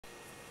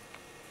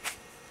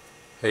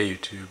Hey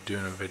YouTube,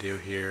 doing a video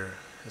here.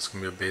 It's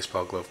going to be a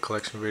baseball glove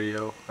collection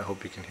video. I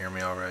hope you can hear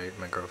me alright.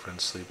 My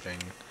girlfriend's sleeping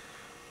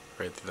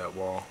right through that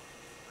wall,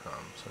 so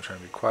I'm trying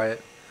to be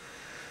quiet.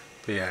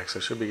 But yeah, I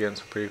should be getting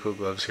some pretty cool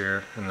gloves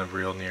here in the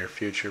real near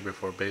future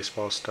before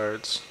baseball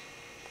starts.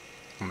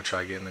 I'm going to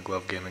try to get in the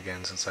glove game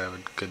again since I have a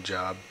good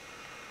job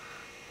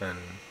and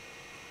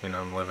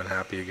I'm living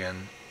happy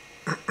again.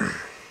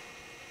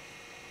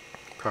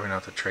 Probably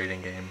not the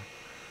trading game,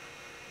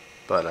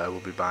 but I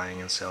will be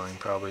buying and selling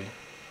probably.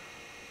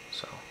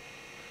 So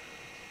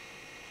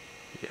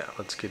yeah,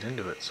 let's get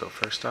into it. So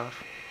first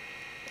off,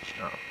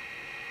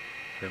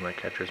 here's my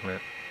catcher's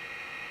mitt.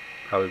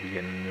 Probably be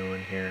getting a new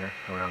one here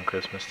around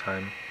Christmas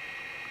time.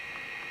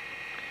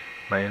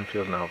 My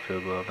infield and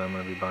outfield glove I'm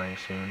going to be buying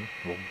soon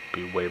will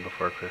be way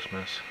before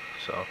Christmas,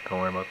 so don't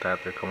worry about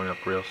that. They're coming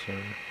up real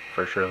soon.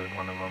 For surely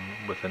one of them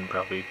within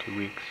probably 2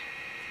 weeks.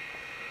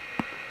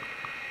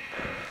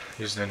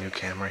 Using a new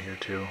camera here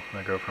too.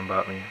 My girlfriend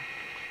bought me.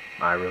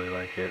 I really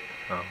like it.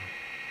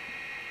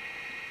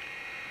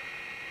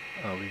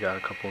 We got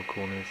a couple of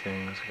cool new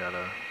things.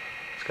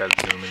 It's got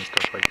zoom and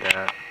stuff like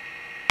that.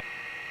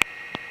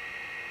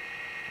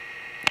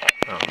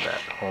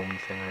 That home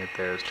thing right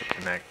there is to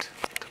connect,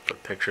 to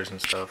put pictures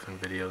and stuff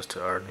and videos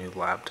to our new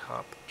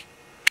laptop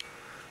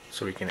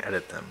so we can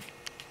edit them.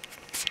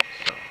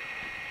 So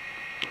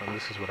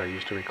this is what I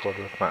used to record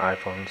with my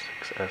iPhone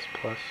 6s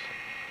Plus.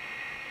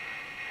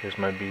 Here's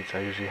my beats I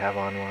usually have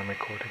on while I'm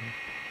recording.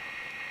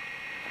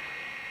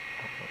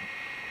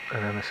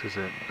 And then this is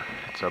it.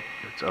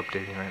 It's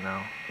updating right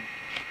now.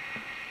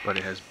 But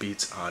it has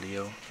Beats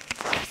audio.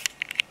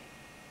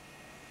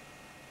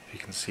 If you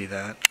can see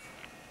that.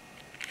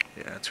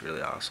 Yeah, it's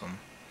really awesome.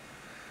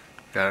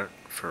 Got it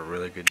for a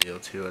really good deal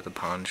too at the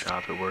pawn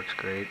shop. It works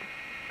great.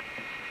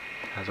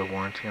 Has a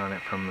warranty on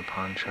it from the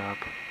pawn shop.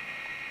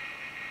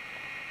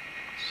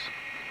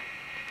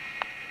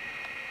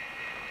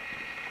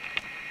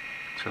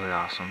 It's really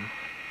awesome.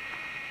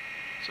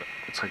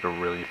 It's like a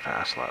really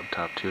fast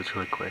laptop too. It's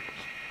really quick.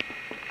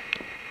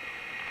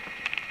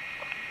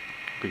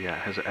 But yeah,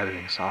 it has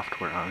editing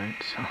software on it,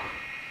 so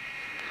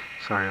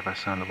sorry if I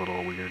sound a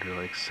little weird or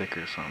like sick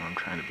or something. I'm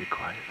trying to be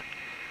quiet.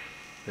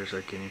 There's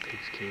our guinea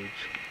pig's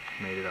cage.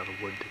 Made it out of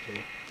wood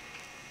today.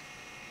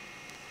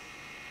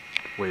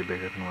 Way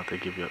bigger than what they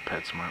give you at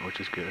PetSmart, which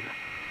is good.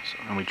 So,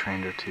 and we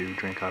trained her to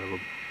drink out of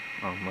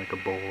like a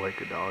bowl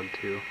like a dog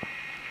too.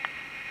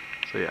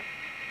 So yeah.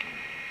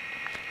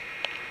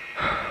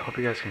 Hope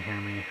you guys can hear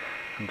me.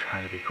 I'm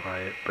trying to be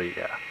quiet, but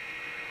yeah.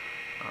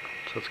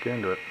 So let's get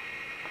into it.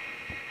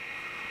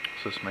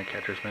 So this is my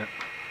catcher's mitt.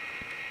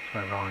 It's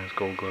my Rawlings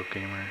Gold Glove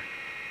Gamer.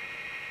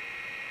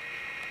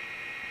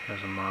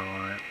 There's a model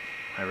on it.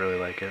 I really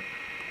like it.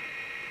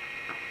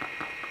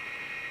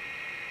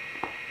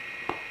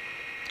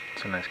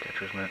 It's a nice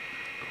catcher's mitt.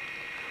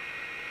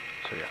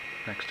 So yeah,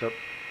 next up,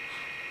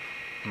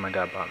 my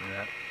dad bought me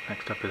that.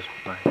 Next up is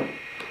my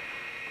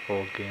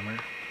old gamer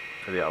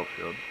for the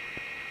outfield.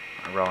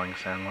 A Rawlings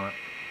Sandlot.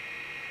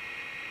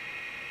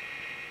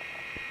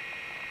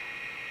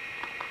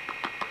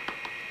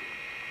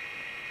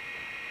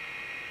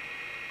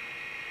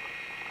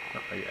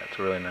 Oh yeah, it's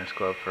a really nice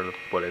glove for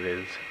what it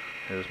is.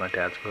 It was my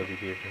dad's glove he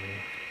gave to me.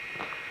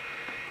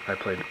 I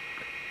played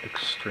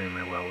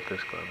extremely well with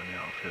this glove in the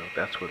outfield.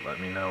 That's what let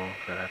me know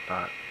that I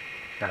thought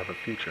I have a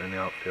future in the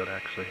outfield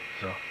actually.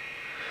 So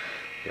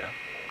yeah.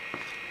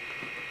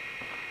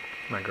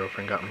 My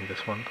girlfriend got me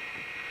this one.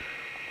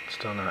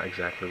 Still not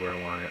exactly where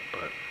I want it,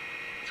 but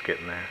it's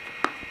getting there.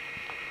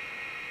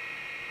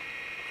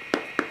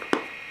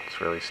 It's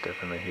really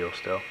stiff in the heel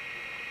still.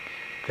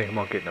 Think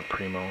about getting a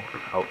Primo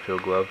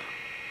outfield glove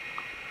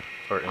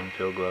or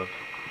infield glove.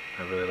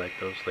 I really like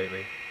those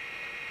lately.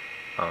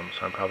 So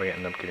I'm probably gonna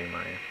end up getting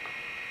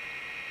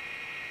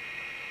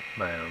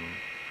my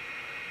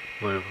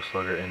Louisville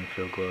Slugger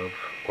infield glove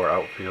or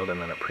outfield, and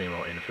then a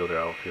Primo infield or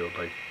outfield.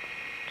 Like,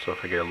 so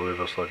if I get a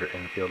Louisville Slugger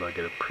infield, I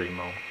get a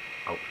Primo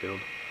outfield,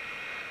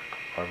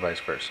 or vice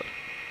versa.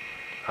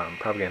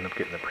 Probably gonna end up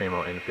getting the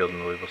Primo infield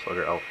and the Louisville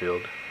Slugger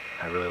outfield.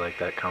 I really like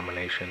that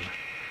combination.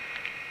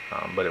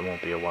 But it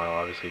won't be a while,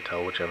 obviously,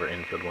 till whichever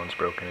infield one's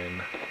broken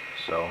in.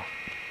 So,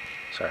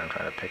 sorry, I'm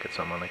trying to pick at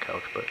something on the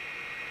couch, but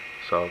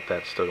so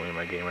that's still gonna be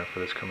my gamer for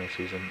this coming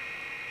season.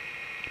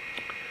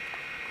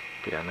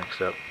 But yeah, next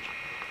up,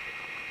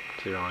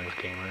 it's the Rawlings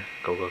Gamer,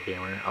 Gold Glove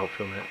Gamer,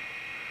 outfield mitt.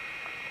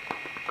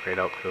 Great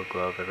outfield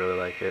glove, I really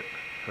like it.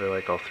 I really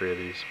like all three of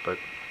these, but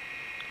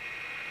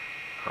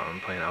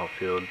I'm playing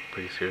outfield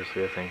pretty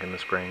seriously, I think, in the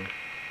spring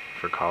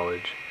for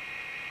college.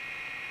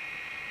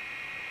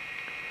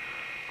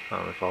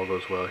 If all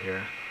goes well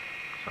here.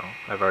 So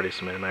I've already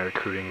submitted my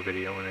recruiting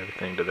video and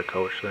everything to the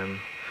coach then,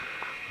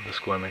 the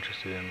school I'm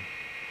interested in.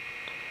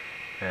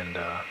 And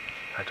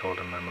I told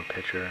him I'm a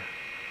pitcher,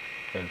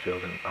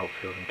 infield and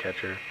outfield and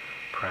catcher,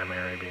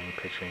 primary being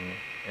pitching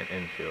and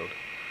infield.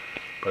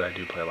 But I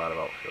do play a lot of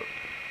outfield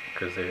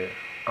because they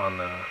on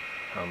the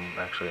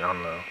actually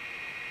on the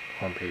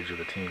homepage of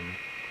the team,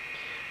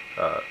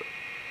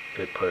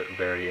 it put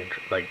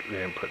like, they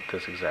didn't put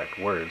this exact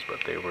words,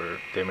 but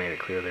they made it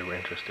clear they were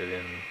interested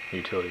in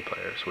utility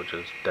players, which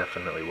is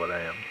definitely what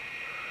I am.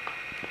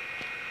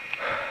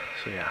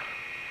 So yeah,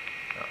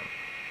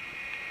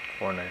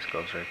 4 nice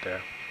gloves right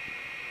there.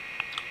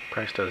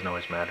 Price doesn't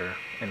always matter.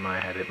 In my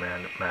head, it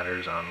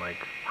matters on like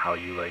how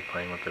you like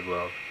playing with the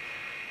glove.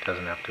 It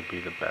doesn't have to be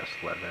the best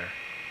leather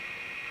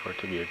for it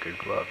to be a good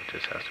glove. It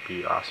just has to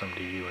be awesome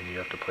to you, and you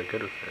have to play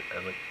good with it.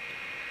 And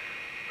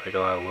like a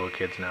lot of little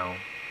kids now,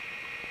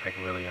 like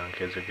really young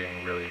kids, are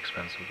getting really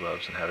expensive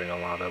gloves and having a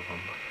lot of them.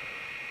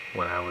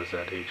 When I was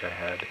that age, I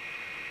had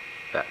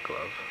that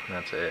glove, and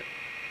that's it,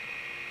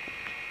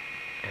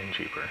 and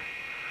cheaper.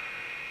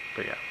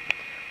 But yeah,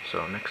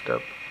 so next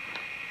up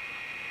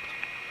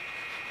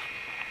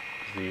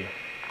is the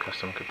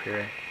Custom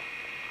Capire.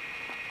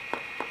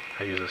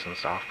 I used this in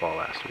softball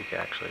last week,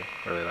 actually.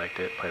 Really liked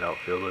it. Played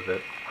outfield with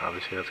it.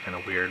 Obviously that's kind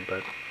of weird,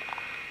 but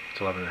it's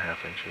 11.5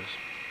 inches.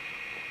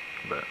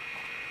 But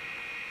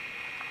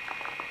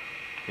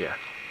yeah,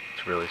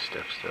 it's really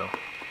stiff still.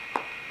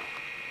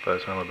 But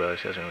it's my little brother,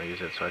 he doesn't really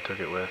use it, so I took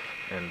it with,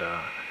 and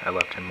I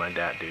left him my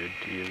dat dude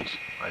to use.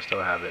 I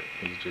still have it.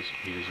 He just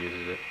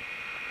uses it.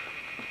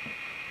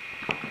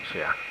 So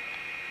yeah,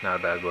 not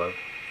a bad glove.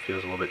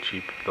 Feels a little bit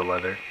cheap, the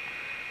leather,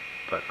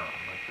 but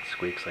like it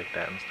squeaks like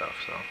that and stuff.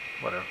 So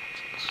whatever.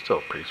 It's still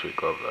a pretty sweet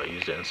glove though. I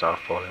used it in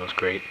softball and it was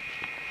great.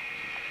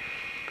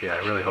 But yeah, I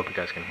really hope you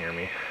guys can hear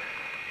me.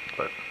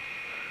 But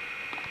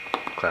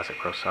Classic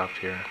Pro Soft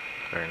here,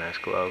 very nice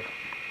glove.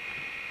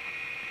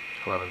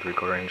 11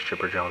 3/4 inch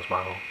Chipper Jones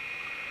model.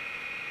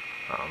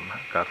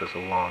 Got this a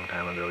long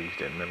time ago.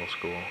 Used it in middle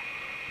school,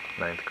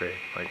 9th grade,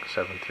 like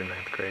 7th through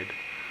 9th grade.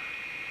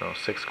 No,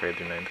 6th grade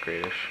through 9th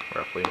grade-ish,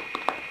 roughly.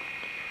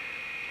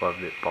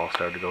 Loved it. Ball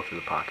started to go through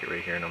the pocket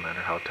right here, no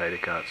matter how tight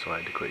it got, so I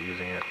had to quit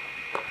using it.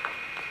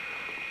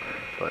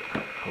 But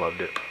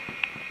loved it.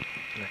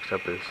 Next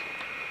up is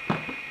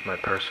my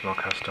personal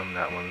custom.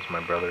 That one's my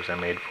brother's. I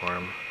made for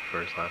him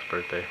for his last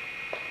birthday.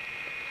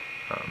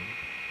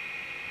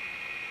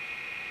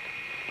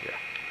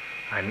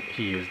 Yeah,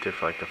 he used it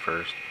for like the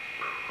first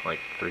like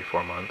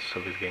 3-4 months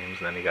of his games,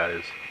 and then he got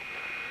his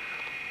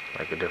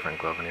like a different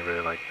glove, and he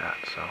really liked that.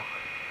 So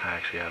I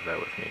actually have that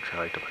with me because I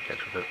like to play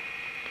catch with it.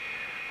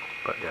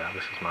 But yeah,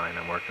 this is mine.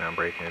 I'm working on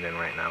breaking it in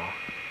right now.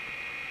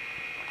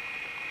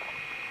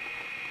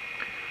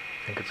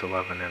 I think it's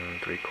 11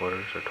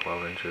 3/4 or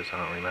 12 inches. I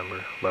don't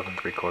remember. 11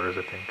 3/4,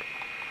 I think.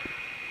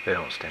 They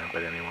don't stamp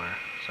it anywhere,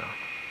 so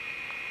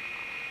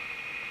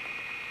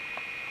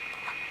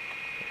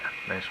yeah,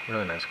 nice,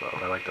 really nice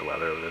glove. I like the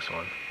leather of this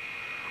one.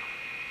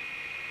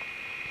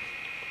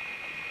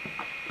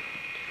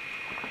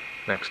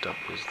 Next up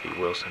is the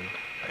Wilson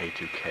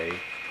A2K.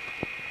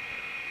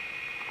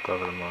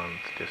 Glove of the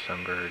month,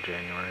 December,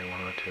 January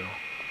 102.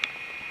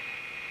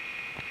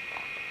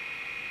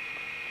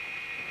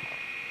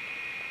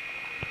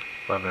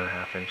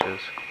 .5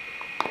 inches.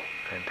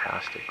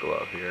 Fantastic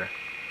glove here.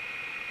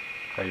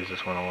 I use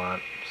this one a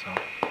lot, so.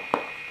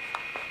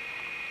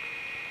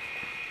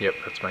 Yep,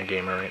 that's my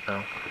gamer right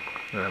now.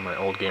 And then my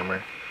old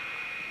gamer.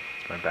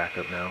 It's my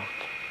backup now.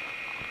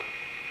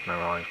 My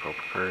Rawlings Pro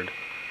Preferred.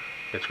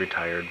 It's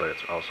retired, but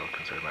it's also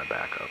considered my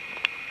backup.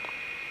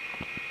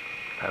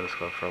 I've had this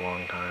glove for a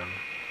long time.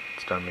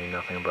 It's done me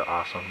nothing but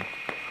awesome.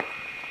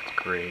 It's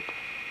great.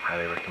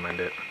 Highly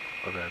recommend it.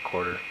 11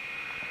 1/4.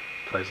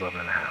 Plays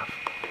 11 1/2.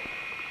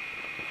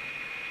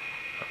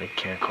 You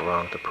can't go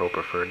wrong with the Pro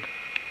Preferred.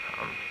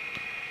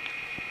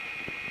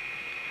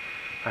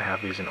 I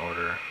have these in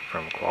order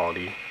from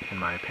quality, in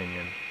my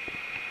opinion.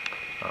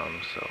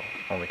 So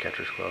only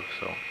catcher's gloves,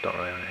 so don't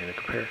really have anything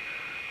to compare.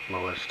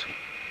 Lowest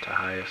to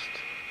highest,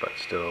 but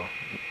still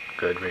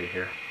good right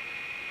here.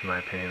 In my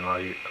opinion, a lot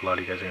of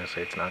you guys are gonna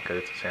say it's not good.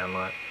 It's a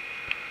Sandlot.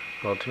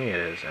 Well, to me it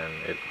is, and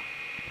it's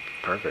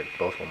perfect.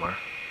 Both of them are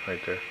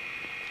right there.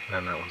 And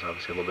then that one's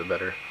obviously a little bit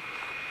better.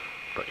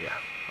 But yeah,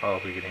 I'll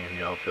be getting a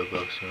new outfield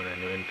glove soon, a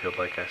new infield,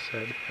 like I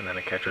said, and then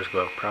a catcher's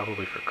glove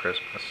probably for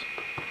Christmas.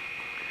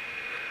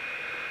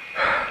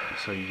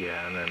 So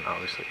yeah, and then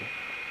obviously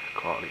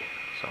quality.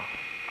 So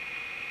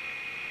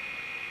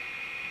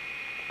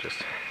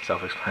just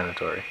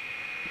self-explanatory.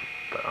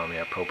 But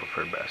yeah, Pro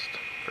Preferred best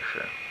for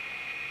sure.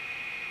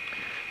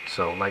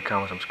 So like,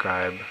 comment,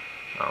 subscribe.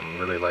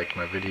 Really like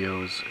my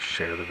videos.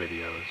 Share the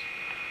videos.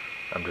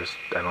 I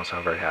don't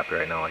sound very happy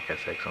right now, like I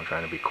said, because I'm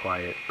trying to be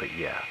quiet. But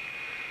yeah.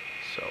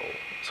 So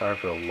sorry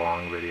for the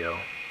long video.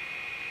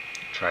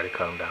 Try to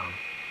cut them down.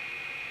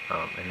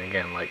 And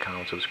again, like,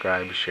 comment,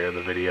 subscribe, share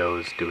the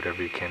videos, do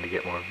whatever you can to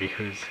get more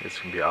views. It's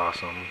gonna be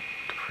awesome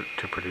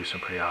to produce some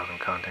pretty awesome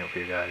content for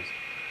you guys.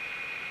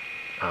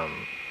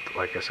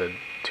 Like I said,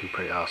 2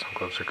 pretty awesome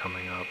gloves are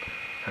coming up,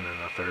 and then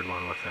a 3rd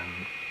one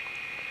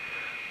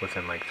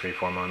within like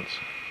 3-4 months.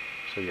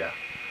 So yeah,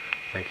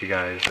 thank you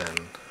guys,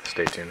 and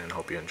stay tuned, and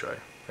hope you enjoy.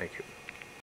 Thank you.